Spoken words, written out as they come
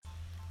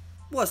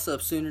What's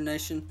up, Sooner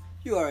Nation?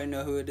 You already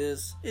know who it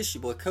is. It's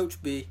your boy, Coach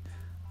B,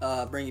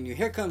 bringing you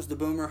Here Comes the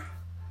Boomer.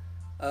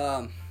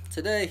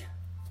 Today,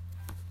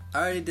 I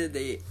already did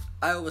the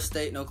Iowa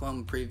State and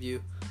Oklahoma preview.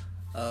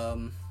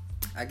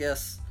 I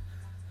guess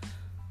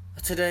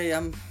today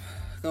I'm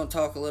going to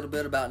talk a little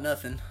bit about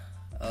nothing.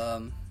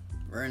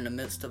 We're in the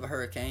midst of a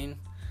hurricane,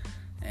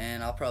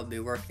 and I'll probably be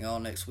working all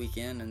next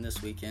weekend and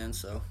this weekend,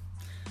 so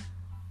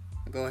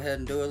I'll go ahead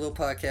and do a little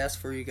podcast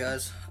for you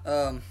guys.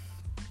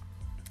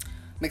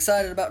 I'm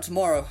excited about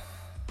tomorrow.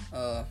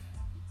 I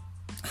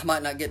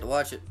might not get to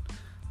watch it.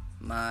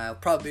 I'll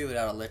probably be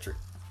without electric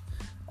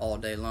all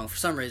day long. For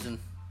some reason,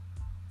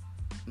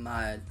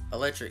 my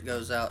electric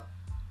goes out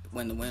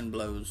when the wind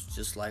blows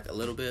just like a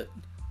little bit.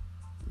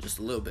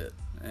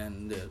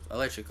 And the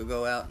electric will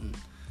go out, and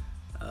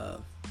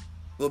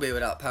we'll be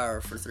without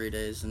power for 3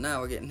 days. And now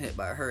we're getting hit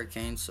by a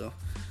hurricane, so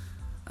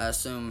I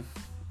assume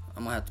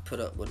I'm going to have to put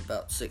up with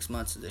about 6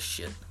 months of this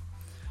shit.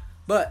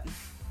 But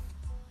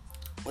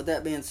with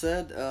that being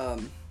said,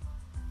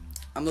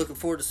 I'm looking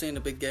forward to seeing a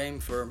big game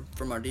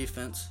from our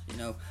defense. You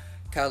know,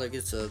 Kyler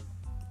gets a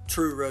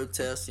true road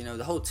test. You know,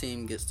 the whole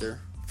team gets their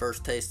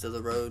first taste of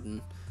the road,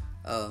 and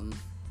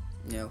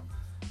you know,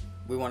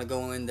 we want to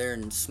go in there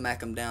and smack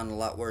them down a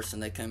lot worse than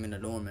they came into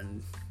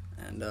Norman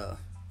and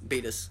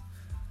beat us.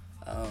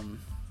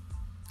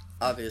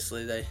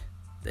 Obviously,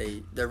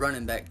 their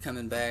running back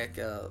coming back.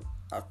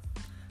 I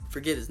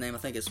forget his name. I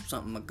think it's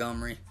something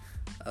Montgomery.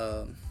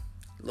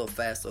 Little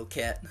fast little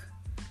cat.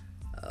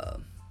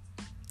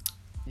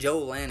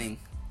 Joel Lanning.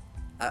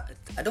 I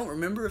don't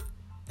remember if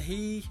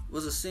he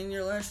was a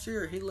senior last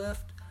year or he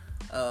left.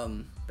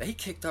 But he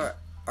kicked our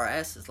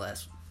asses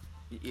last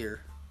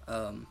year.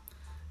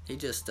 He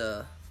just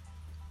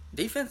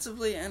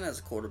defensively and as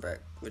a quarterback,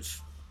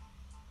 which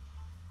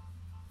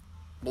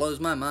blows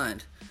my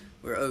mind.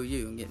 We're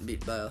OU and getting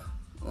beat by a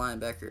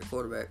linebacker at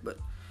quarterback, but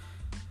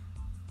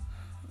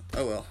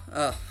oh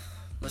well.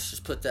 Let's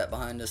just put that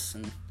behind us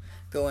and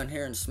go in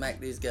here and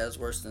smack these guys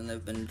worse than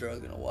they've been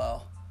drug in a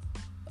while.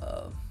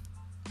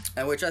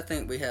 And which I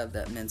think we have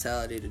that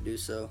mentality to do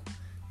so.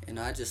 And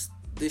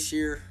this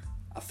year,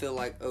 I feel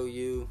like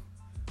OU,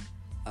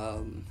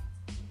 I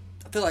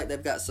feel like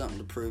they've got something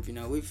to prove. You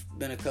know, we've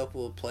been a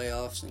couple of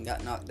playoffs and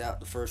got knocked out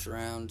the first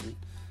round.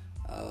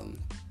 And,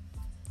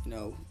 you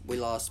know, we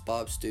lost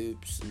Bob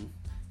Stoops and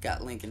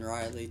got Lincoln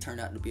Riley. Turned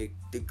out to be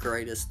the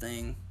greatest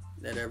thing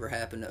that ever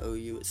happened to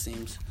OU, it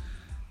seems.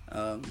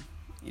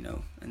 You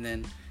know, and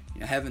then,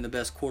 you know, having the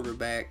best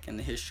quarterback in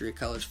the history of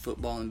college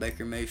football in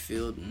Baker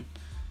Mayfield, and,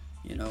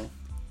 you know,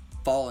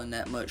 falling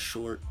that much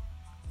short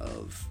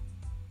of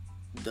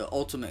the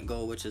ultimate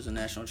goal, which is a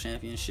national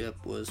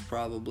championship, was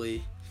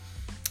probably,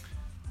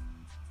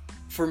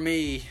 for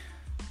me,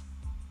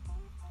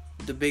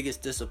 the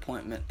biggest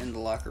disappointment in the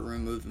locker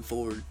room moving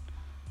forward,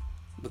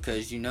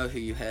 because you know who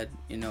you had,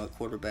 you know, at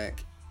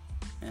quarterback,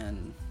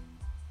 and,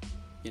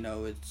 you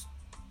know,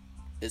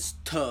 it's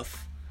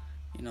tough,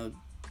 you know,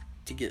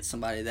 to get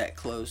somebody that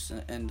close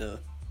and to,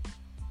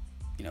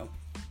 you know,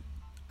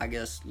 I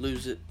guess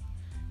lose it,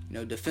 you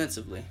know,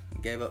 defensively.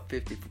 We gave up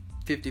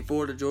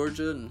 54 to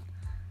Georgia, and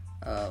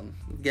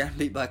got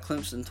beat by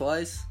Clemson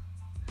twice.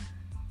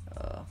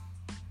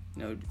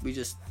 You know,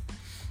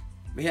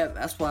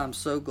 that's why I'm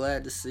so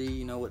glad to see,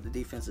 you know, what the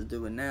defense is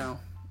doing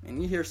now.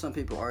 And you hear some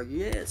people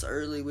argue, yeah, it's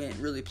early, we ain't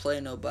really play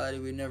nobody,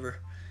 we never,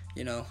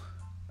 you know,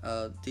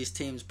 these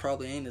teams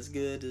probably ain't as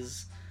good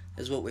as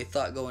what we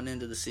thought going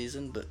into the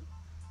season, but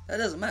that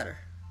doesn't matter.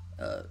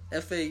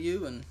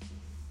 FAU and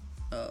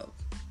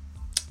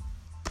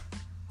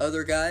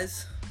other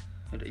guys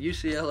at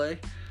UCLA,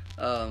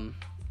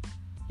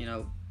 you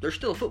know, they're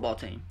still a football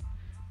team.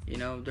 You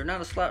know, they're not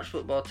a slouch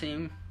football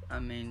team. I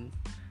mean,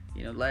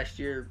 you know, last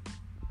year,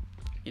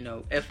 you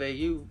know,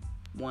 FAU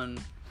won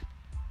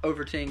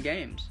over 10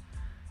 games.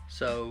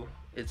 So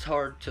it's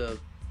hard to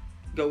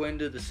go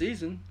into the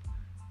season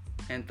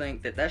and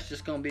think that that's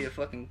just going to be a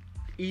fucking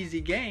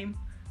easy game,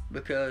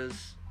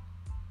 because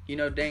you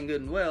know dang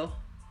good and well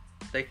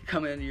they could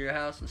come into your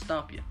house and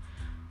stomp you.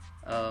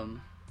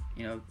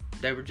 You know,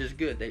 they were just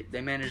good.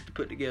 They managed to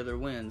put together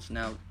wins.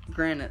 Now,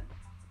 granted,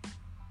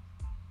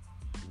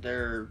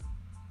 their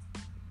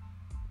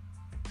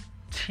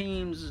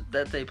teams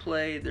that they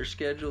played, their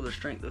schedule, their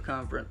strength of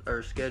conference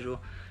or schedule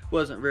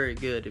wasn't very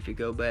good if you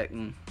go back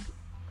and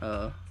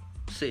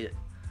see it.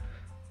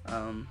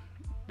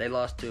 They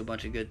lost to a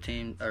bunch of good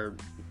teams, or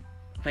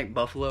I think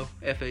Buffalo,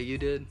 FAU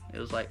did. It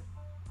was like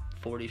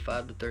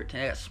 45-13.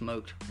 I got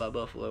smoked by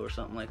Buffalo or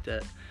something like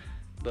that.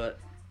 But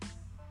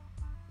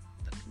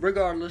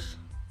regardless,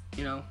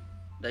 you know,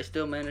 they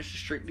still managed to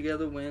streak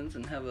together wins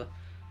and have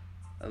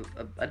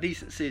a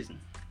decent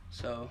season.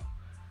 So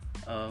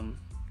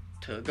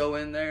to go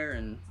in there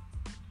and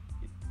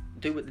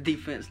do what the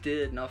defense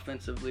did, and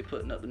offensively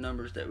putting up the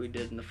numbers that we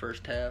did in the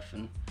first half,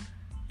 and,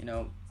 you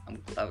know,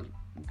 I'm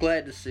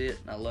glad to see it,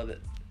 and I love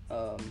it.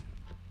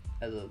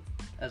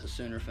 As a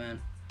Sooner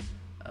fan,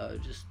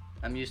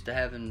 I'm used to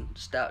having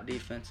stout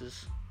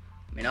defenses.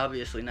 I mean,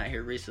 obviously not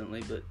here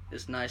recently, but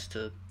it's nice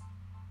to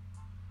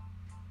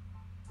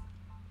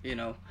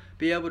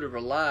be able to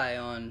rely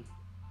on,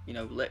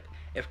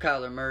 if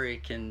Kyler Murray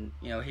can,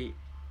 he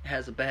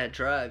has a bad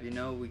drive,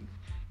 we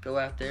go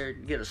out there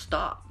and get a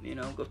stop,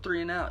 go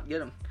 3 and out,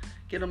 get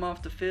him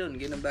off the field and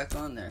get him back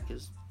on there.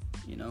 Because,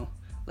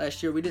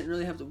 last year we didn't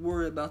really have to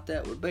worry about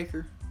that with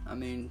Baker. I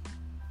mean,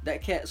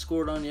 that cat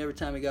scored on you every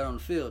time he got on the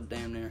field,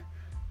 damn near.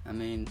 I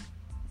mean,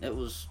 it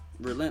was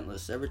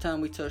relentless. Every time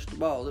we touched the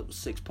ball, it was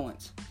 6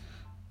 points.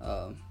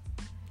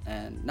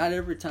 And not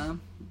every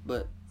time,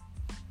 but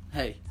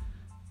hey,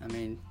 I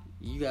mean,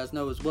 you guys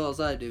know as well as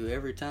I do,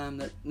 every time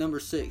that number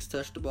 6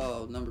 touched the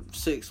ball, number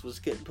 6 was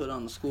getting put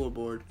on the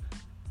scoreboard.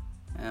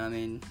 And I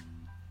mean,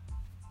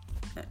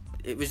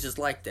 it was just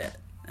like that.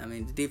 I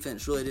mean, the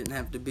defense really didn't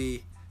have to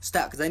be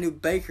stout because they knew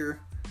Baker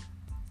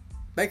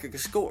could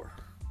score.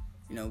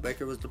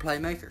 Baker was the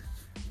playmaker.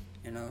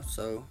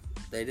 So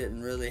they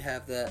didn't really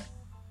have that.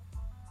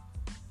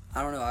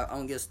 I don't know. I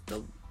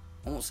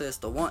won't say it's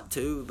the want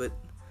to, but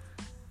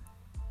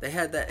they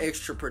had that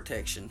extra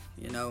protection.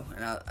 And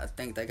I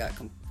think they got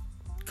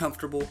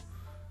comfortable.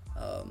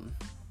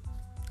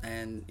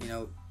 And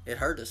it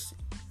hurt us.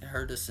 It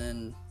hurt us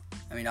in.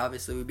 I mean,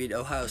 obviously we beat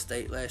Ohio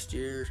State last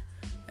year,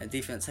 and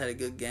defense had a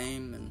good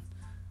game,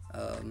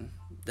 and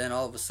then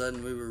all of a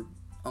sudden we were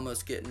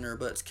almost getting our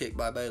butts kicked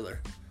by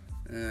Baylor,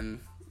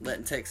 and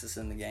letting Texas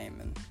in the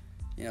game,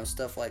 and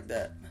stuff like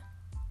that.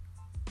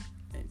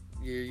 And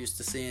you're used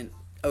to seeing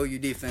OU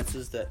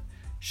defenses that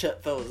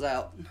shut fellas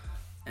out,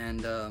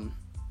 and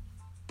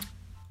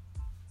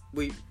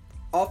we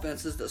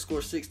offenses that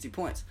score 60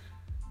 points,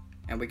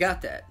 and we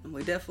got that.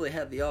 We definitely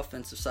have the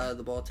offensive side of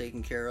the ball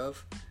taken care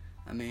of.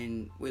 I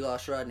mean, we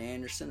lost Rodney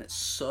Anderson. It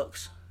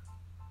sucks.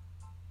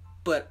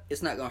 But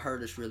it's not going to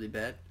hurt us really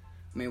bad.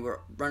 I mean, we're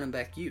running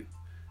back you.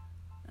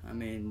 I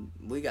mean,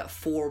 we got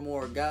 4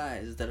 more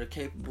guys that are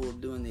capable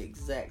of doing the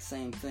exact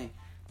same thing.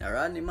 Now,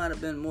 Rodney might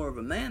have been more of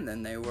a man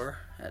than they were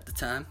at the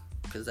time,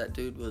 because that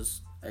dude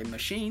was a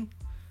machine.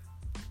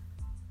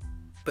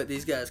 But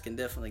these guys can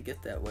definitely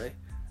get that way.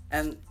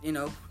 And,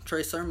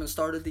 Trey Sermon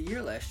started the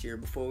year last year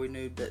before we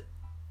knew that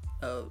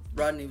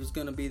Rodney was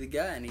going to be the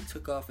guy, and he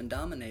took off and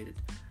dominated.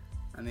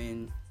 I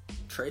mean,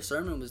 Trey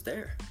Sermon was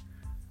there.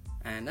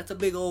 And that's a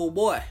big old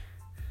boy.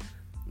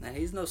 Now,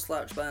 he's no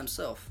slouch by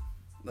himself.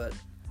 But,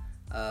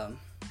 the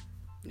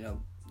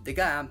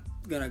guy I'm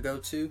going to go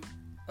to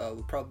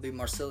would probably be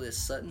Marcelius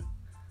Sutton.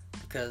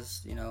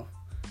 Because,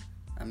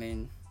 I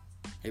mean,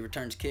 he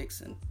returns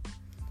kicks. And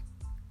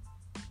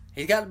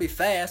he's got to be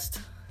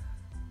fast.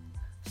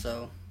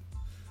 So,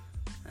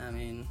 I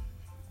mean,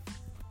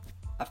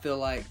 I feel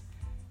like,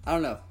 I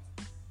don't know.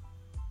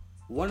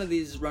 One of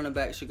these running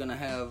backs are going to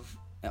have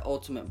an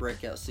ultimate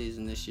breakout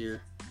season this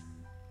year.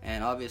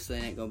 And obviously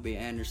it ain't going to be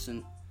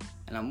Anderson.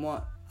 And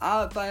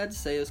if I had to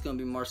say, it's going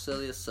to be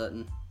Marcelius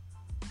Sutton.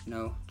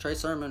 Trey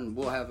Sermon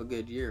will have a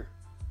good year.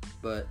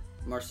 But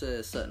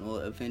Marcelius Sutton will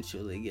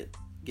eventually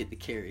get the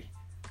carry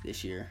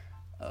this year.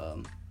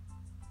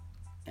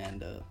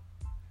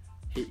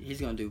 He's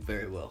going to do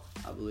very well,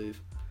 I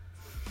believe.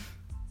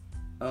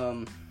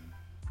 But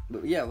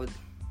yeah, with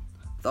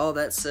all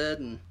that said,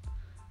 and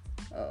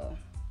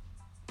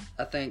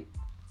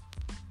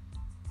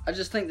I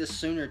just think this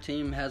Sooner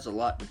team has a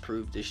lot to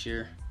prove this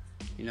year.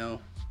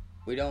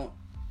 We don't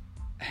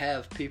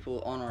have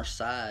people on our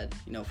side,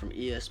 from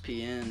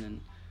ESPN,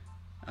 and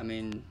I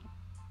mean,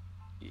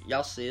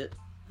 y'all see it.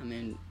 I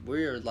mean,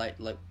 we're like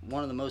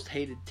one of the most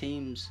hated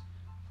teams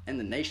in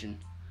the nation,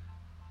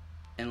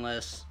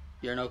 unless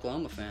you're an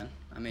Oklahoma fan.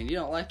 I mean, you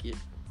don't like it.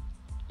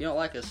 You don't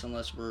like us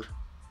unless we're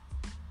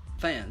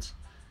fans.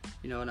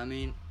 You know what I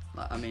mean?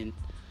 I mean,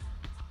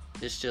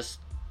 it's just,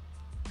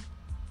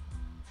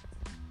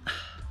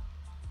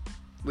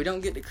 we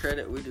don't get the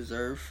credit we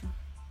deserve.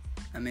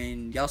 I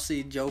mean, y'all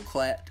see Joe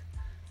Klatt.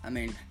 I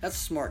mean, that's a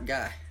smart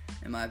guy.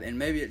 And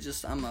maybe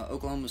I'm a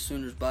Oklahoma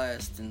Sooners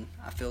biased, and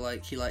I feel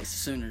like he likes the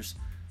Sooners.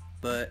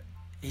 But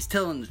he's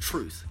telling the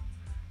truth.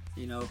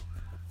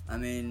 I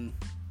mean,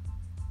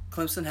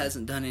 Clemson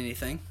hasn't done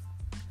anything.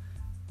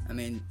 I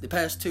mean, the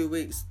past 2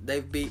 weeks,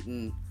 they've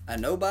beaten a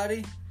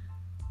nobody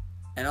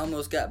and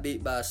almost got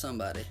beat by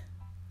somebody.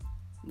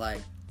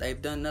 Like,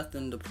 they've done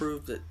nothing to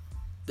prove that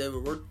they were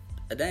worth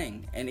a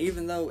dang. And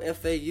even though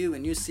FAU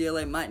and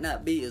UCLA might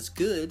not be as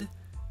good,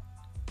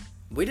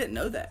 we didn't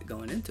know that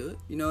going into it.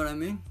 You know what I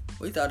mean?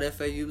 We thought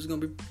FAU was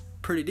going to be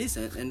pretty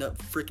decent. End up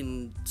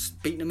freaking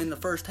beating them in the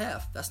first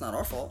half. That's not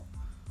our fault.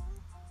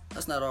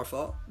 That's not our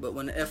fault. But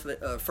when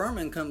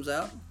Furman comes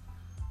out,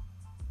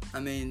 I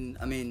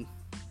mean,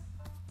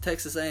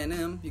 Texas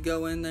A&M, you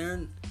go in there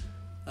and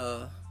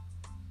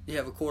you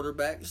have a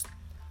quarterback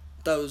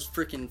throws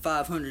freaking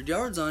 500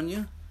 yards on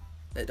you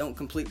that don't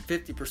complete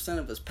 50%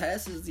 of his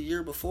passes the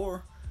year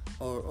before,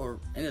 or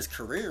in his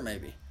career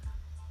maybe.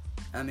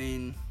 I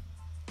mean,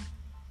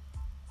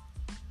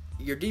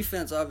 your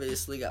defense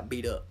obviously got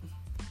beat up.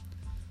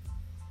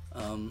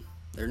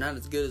 They're not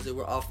as good as they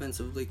were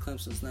offensively.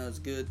 Clemson's not as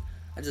good.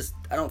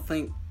 I don't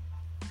think,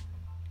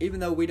 even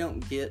though we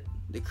don't get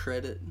the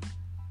credit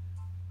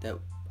that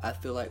I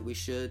feel like we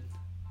should,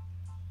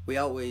 we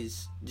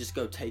always just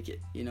go take it.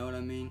 You know what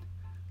I mean?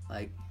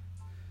 Like,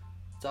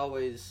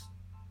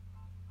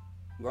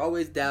 we're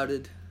always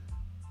doubted,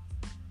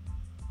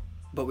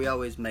 but we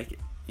always make it.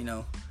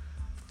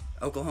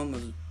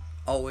 Oklahoma's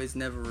always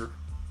never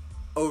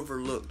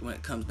overlooked when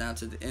it comes down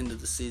to the end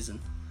of the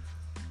season.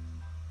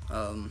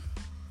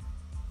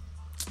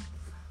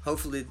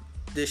 Hopefully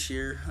this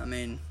year,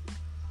 I'm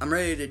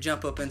ready to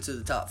jump up into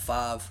the top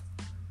 5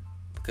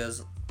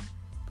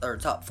 or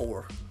top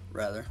 4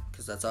 rather,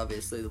 because that's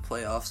obviously the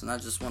playoffs, and I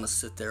just want to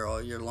sit there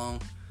all year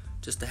long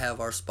just to have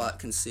our spot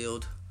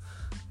concealed,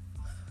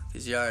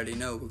 because you already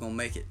know we're going to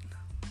make it.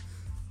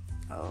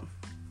 And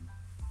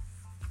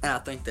I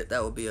think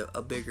that would be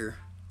a bigger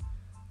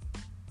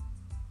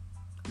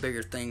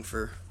thing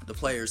for the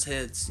players'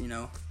 heads,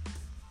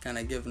 kind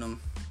of giving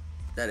them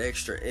that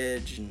extra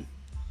edge, and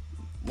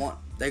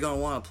they're going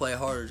to want to play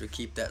harder to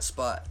keep that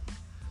spot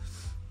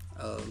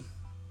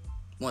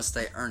once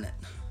they earn it.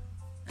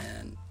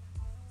 And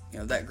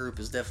that group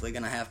is definitely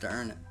going to have to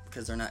earn it,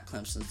 because they're not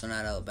Clemson's, they're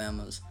not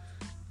Alabama's.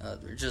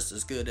 They're just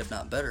as good, if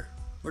not better.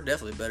 We're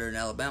definitely better than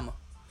Alabama,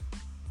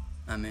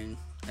 in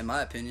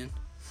my opinion.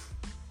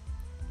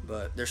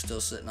 But they're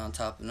still sitting on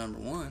top of number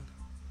 1.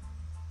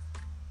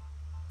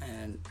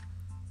 And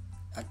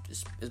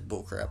it's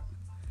bullcrap.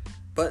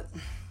 But,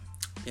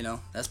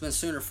 that's been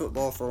Sooner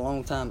football for a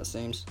long time, it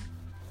seems.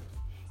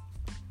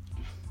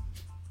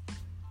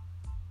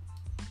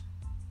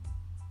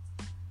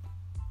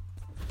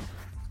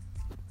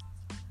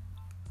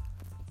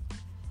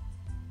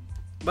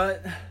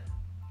 But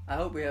I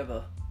hope we have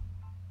a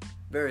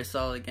very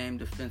solid game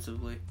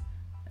defensively.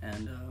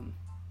 And,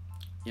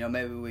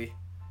 maybe we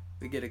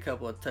get a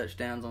couple of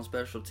touchdowns on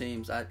special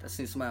teams. I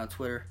seen somebody on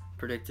Twitter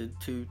predicted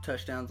 2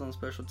 touchdowns on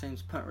special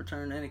teams, punt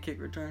return and a kick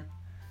return.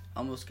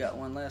 Almost got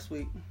one last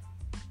week.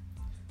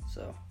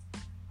 So,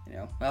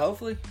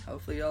 hopefully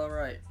y'all are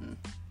right. And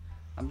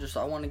I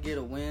want to get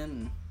a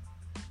win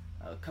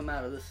and come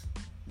out of this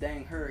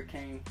dang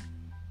hurricane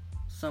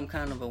some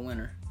kind of a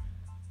winner.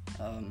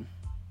 I'm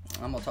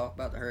going to talk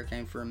about the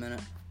hurricane for a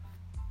minute.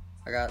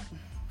 I got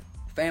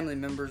family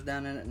members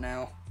down in it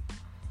now.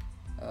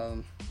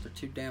 They're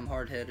too damn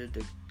hard-headed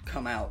to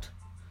come out.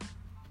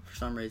 For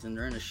some reason,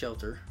 they're in a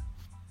shelter.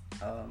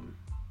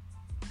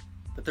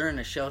 But they're in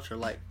a shelter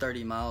like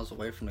 30 miles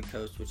away from the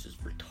coast, which is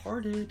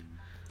retarded.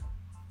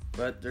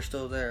 But they're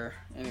still there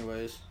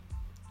anyways.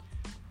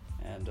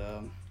 And,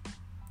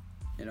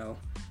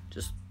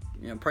 just,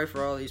 pray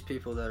for all these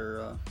people that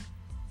are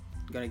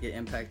going to get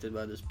impacted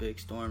by this big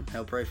storm.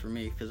 Hell, pray for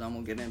me, because I'm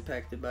going to get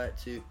impacted by it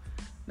too.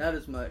 Not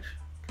as much,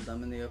 because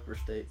I'm in the upper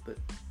state, but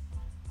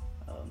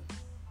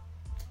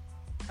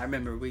I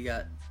remember we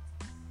got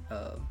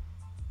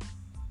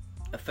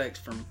effects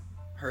from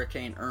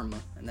Hurricane Irma,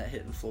 and that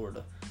hit in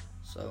Florida.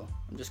 So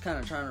I'm just kind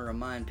of trying to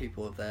remind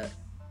people of that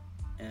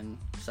in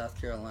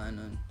South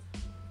Carolina.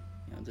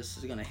 And this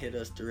is going to hit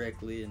us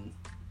directly, and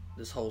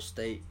this whole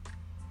state,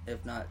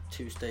 if not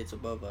 2 states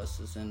above us,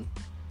 is in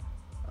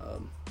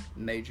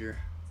major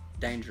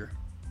danger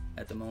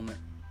at the moment,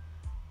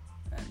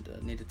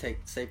 and need to take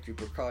safety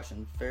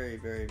precautions very,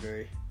 very,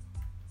 very.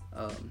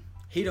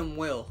 Heed them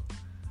well.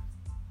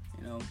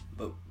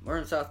 But we're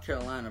in South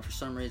Carolina. For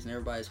some reason,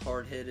 everybody's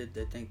hard-headed.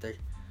 They think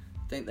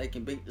they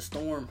can beat the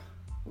storm.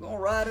 We're gonna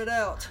ride it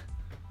out.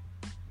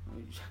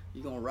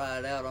 You're gonna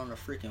ride out on a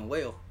freaking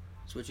whale.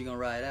 That's what you're gonna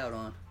ride out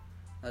on.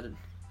 I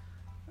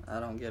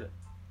don't get it.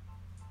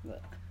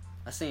 But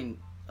I seen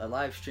a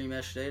live stream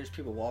yesterday. There's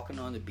people walking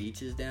on the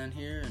beaches down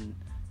here, and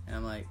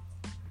I'm like,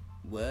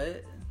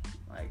 what?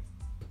 Like,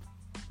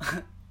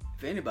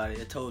 if anybody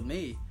had told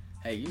me,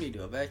 hey, you need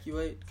to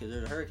evacuate because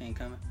there's a hurricane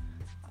coming,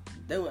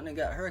 they wouldn't have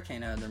got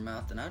hurricane out of their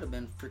mouth, and I'd have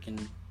been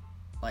freaking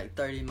like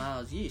 30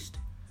 miles east.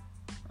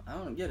 I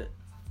don't get it.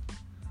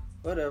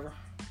 Whatever.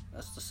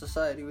 That's the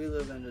society we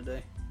live in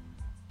today.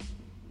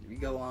 You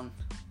go on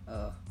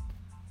the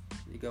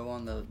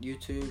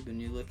YouTube and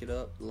you look it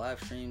up, the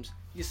live streams.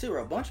 You see where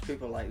a bunch of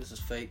people are like, this is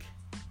fake,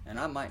 and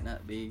I might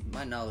not be.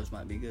 My knowledge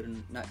might be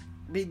not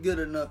be good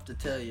enough to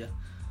tell you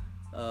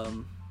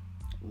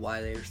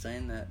why they are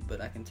saying that,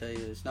 but I can tell you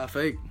it's not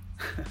fake.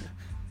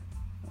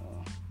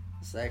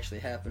 It's actually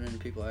happening.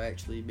 People are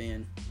actually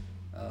being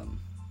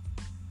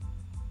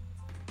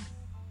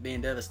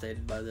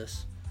devastated by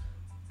this,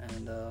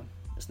 and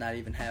it's not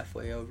even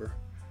halfway over.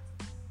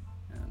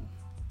 And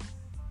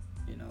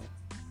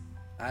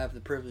I have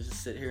the privilege to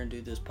sit here and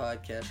do this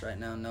podcast right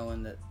now,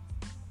 knowing that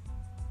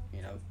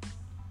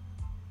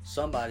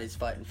somebody's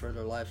fighting for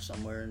their life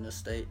somewhere in this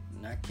state,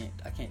 and I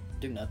can't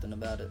do nothing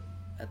about it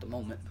at the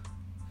moment.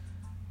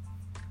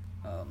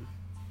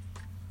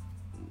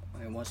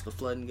 Once the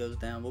flooding goes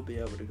down, we'll be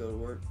able to go to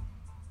work.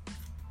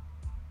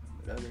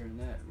 But other than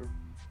that, we're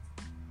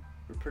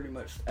pretty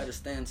much at a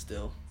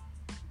standstill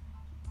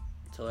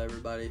until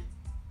the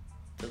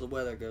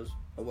weather goes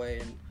away,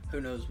 and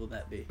who knows when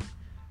that be.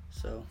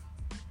 So,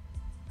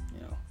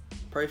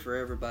 pray for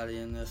everybody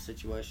in this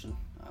situation.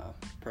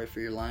 Pray for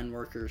your line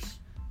workers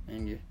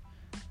and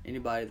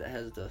anybody that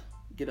has to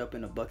get up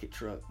in a bucket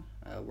truck,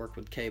 work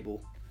with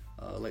cable,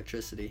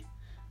 electricity,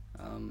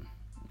 and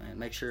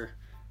make sure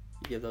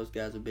you give those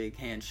guys a big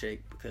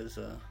handshake, because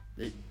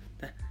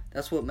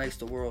that's what makes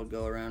the world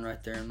go around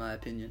right there, in my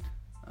opinion.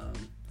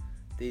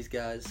 These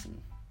guys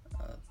and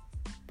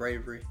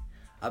bravery.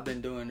 I've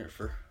been doing it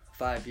for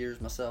 5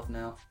 years myself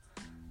now.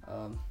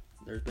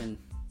 There's been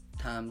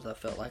times I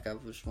felt like I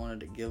just wanted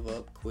to give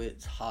up, quit.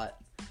 It's hot.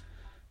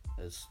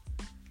 It's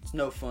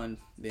no fun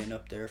being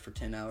up there for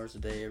 10 hours a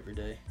day every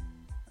day.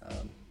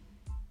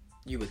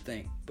 You would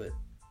think, but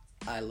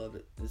I love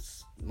it.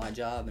 It's my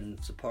job, and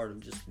it's a part of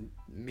just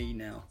me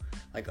now.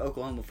 Like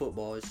Oklahoma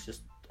football is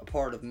just a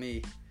part of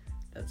me.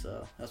 That's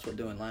what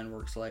doing line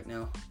work's like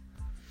now.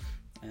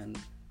 And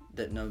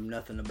didn't know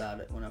nothing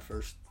about it when I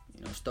first,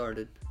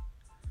 started.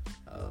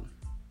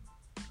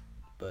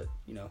 But,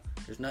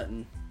 there's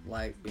nothing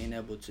like being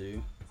able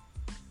to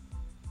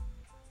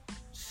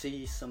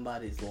see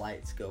somebody's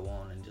lights go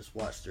on and just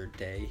watch their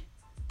day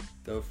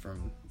go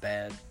from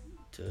bad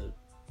to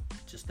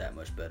just that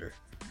much better.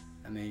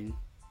 I mean,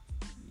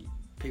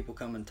 people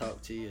come and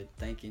talk to you,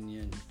 thanking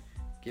you and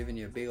giving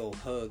you a big old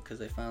hug because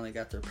they finally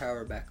got their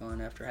power back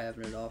on after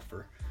having it off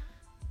for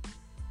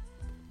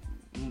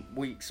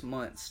weeks,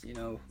 months,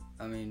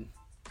 I mean,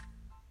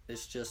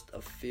 it's just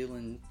a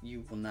feeling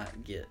you will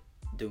not get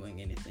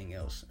doing anything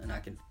else, and I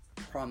can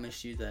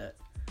promise you that.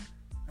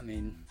 I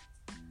mean,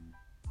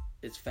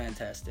 it's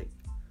fantastic.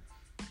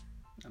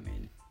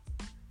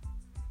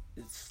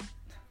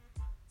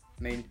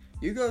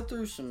 You go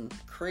through some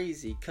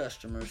crazy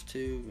customers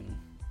too,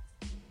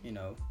 and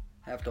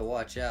have to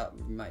watch out.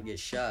 You might get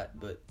shot,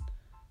 but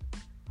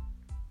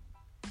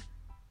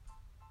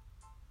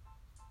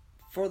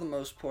for the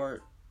most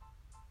part,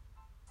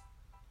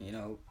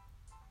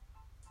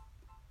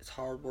 it's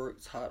hard work,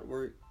 it's hot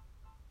work,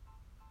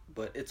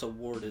 but it's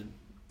awarded,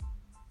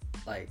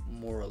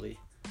 morally.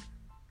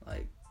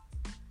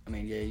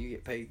 Yeah, you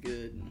get paid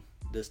good and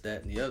this,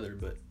 that, and the other,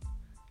 but,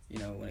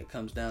 when it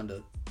comes down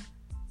to,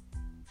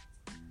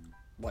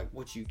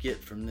 what you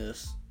get from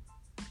this,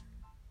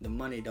 the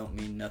money don't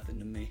mean nothing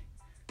to me.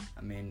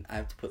 I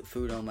have to put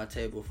food on my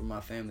table for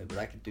my family, but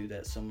I could do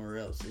that somewhere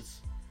else.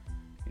 It's,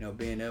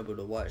 being able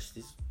to watch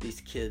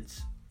these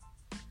kids,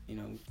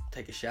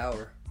 take a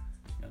shower,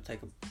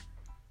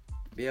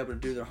 be able to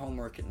do their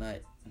homework at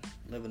night,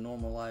 live a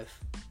normal life,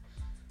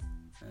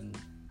 and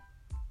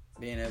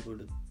being able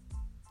to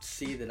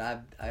see that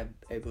I'm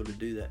able to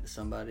do that to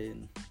somebody,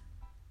 and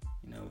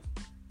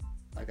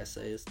like I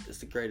say, it's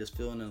the greatest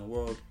feeling in the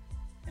world.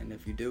 And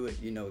if you do it,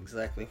 you know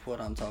exactly what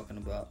I'm talking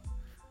about.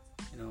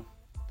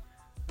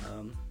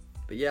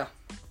 But yeah,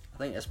 I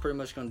think that's pretty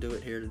much gonna do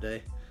it here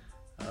today.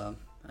 I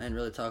didn't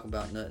really talk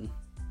about nothing,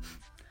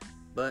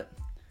 but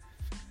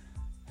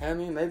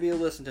maybe you'll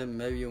listen to me,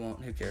 maybe you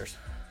won't. Who cares?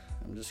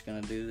 I'm just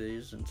gonna do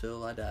these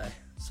until I die.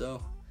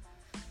 So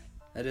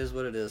that is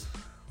what it is.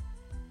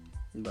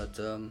 But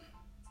I'm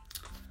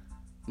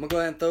gonna go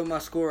ahead and throw my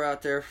score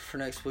out there for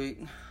next week,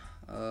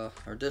 or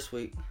this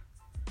week.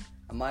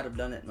 I might have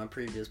done it in my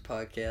previous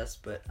podcast,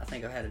 but I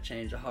think I had a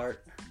change of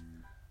heart.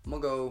 I'm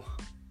gonna go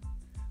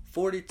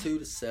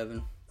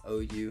 42-7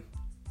 OU.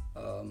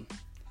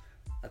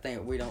 I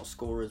think we don't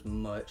score as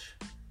much,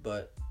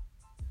 but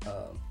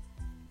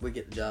we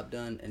get the job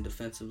done, and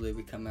defensively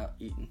we come out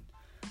eating.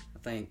 I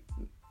think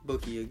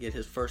Bookie will get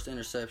his first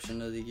interception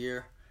of the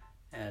year,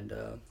 and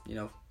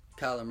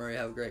Kyler Murray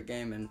have a great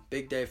game, and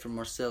big day for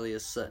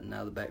Marcellus Sutton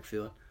out of the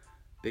backfield.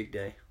 Big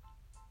day.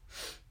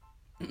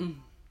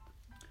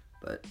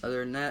 But other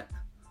than that,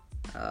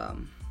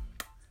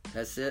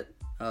 that's it.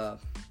 If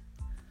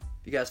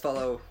you guys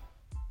follow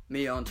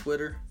me on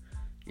Twitter,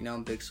 I'm a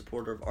big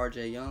supporter of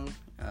RJ Young.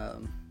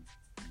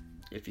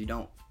 If you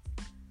don't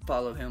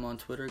follow him on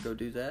Twitter, go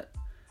do that.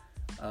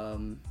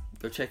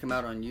 Go check him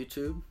out on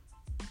YouTube.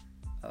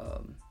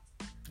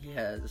 He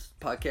has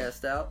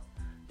podcasts out.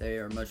 They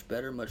are much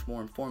better, much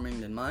more informing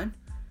than mine.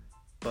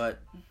 But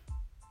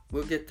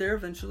we'll get there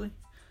eventually.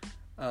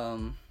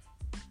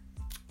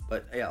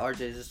 But yeah,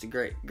 RJ is just a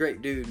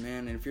great dude,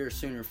 man. And if you're a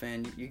Sooner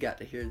fan, you got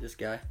to hear this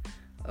guy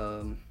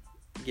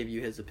give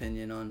you his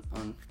opinion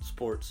on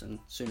sports and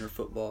Sooner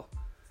football,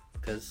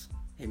 because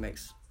he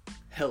makes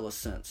hella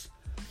sense.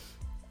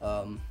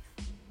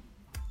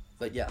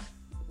 But yeah,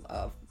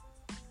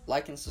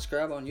 like and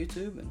subscribe on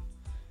YouTube, and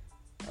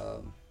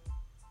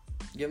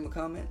give him a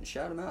comment and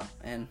shout him out.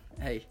 And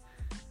hey,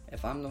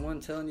 if I'm the one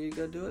telling you to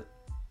go do it,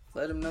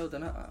 let him know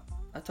that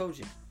I told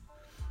you.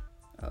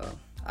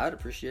 I'd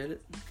appreciate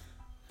it.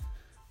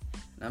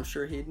 And I'm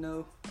sure he'd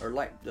know, or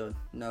like to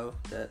know,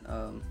 that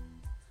I'm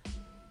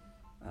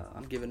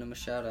giving him a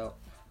shout out.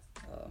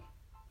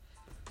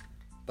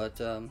 But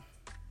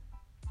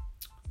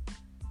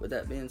with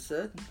that being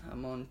said,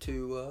 I'm on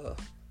to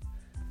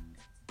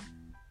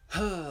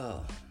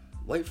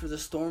wait for the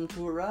storm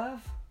to arrive,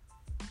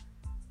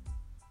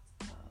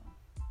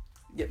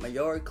 get my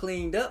yard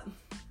cleaned up,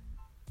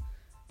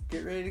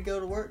 get ready to go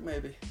to work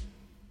maybe.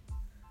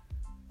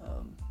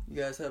 You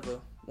guys have a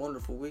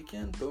wonderful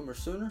weekend. Boomer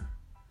Sooner.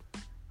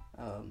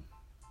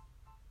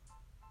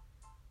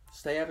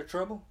 Stay out of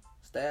trouble.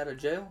 Stay out of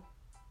jail.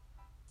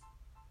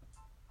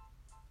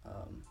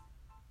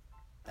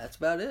 That's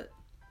about it.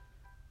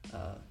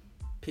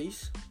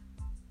 Peace.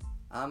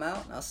 I'm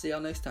out, and I'll see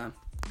y'all next time.